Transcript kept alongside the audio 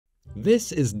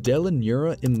This is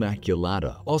Deloneura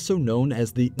immaculata, also known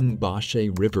as the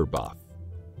Mbashe river buff.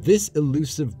 This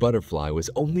elusive butterfly was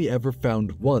only ever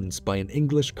found once by an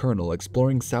English colonel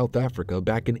exploring South Africa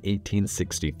back in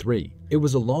 1863. It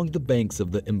was along the banks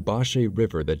of the Mbashe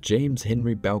River that James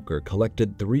Henry Bowker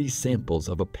collected 3 samples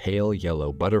of a pale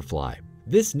yellow butterfly.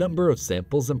 This number of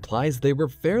samples implies they were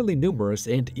fairly numerous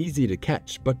and easy to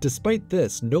catch, but despite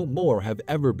this, no more have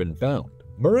ever been found.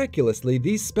 Miraculously,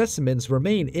 these specimens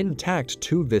remain intact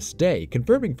to this day,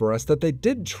 confirming for us that they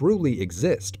did truly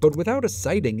exist, but without a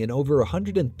sighting in over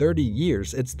 130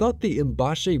 years, it's thought the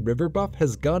Mbashe river buff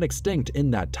has gone extinct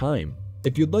in that time.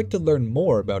 If you'd like to learn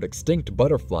more about extinct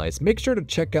butterflies, make sure to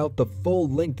check out the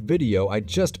full-length video I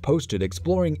just posted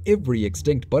exploring every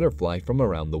extinct butterfly from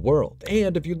around the world.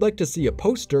 And if you'd like to see a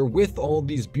poster with all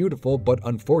these beautiful but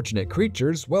unfortunate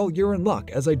creatures, well, you're in luck,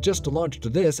 as I just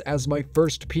launched this as my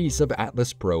first piece of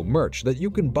Atlas Pro merch that you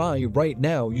can buy right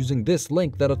now using this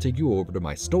link that'll take you over to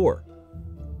my store.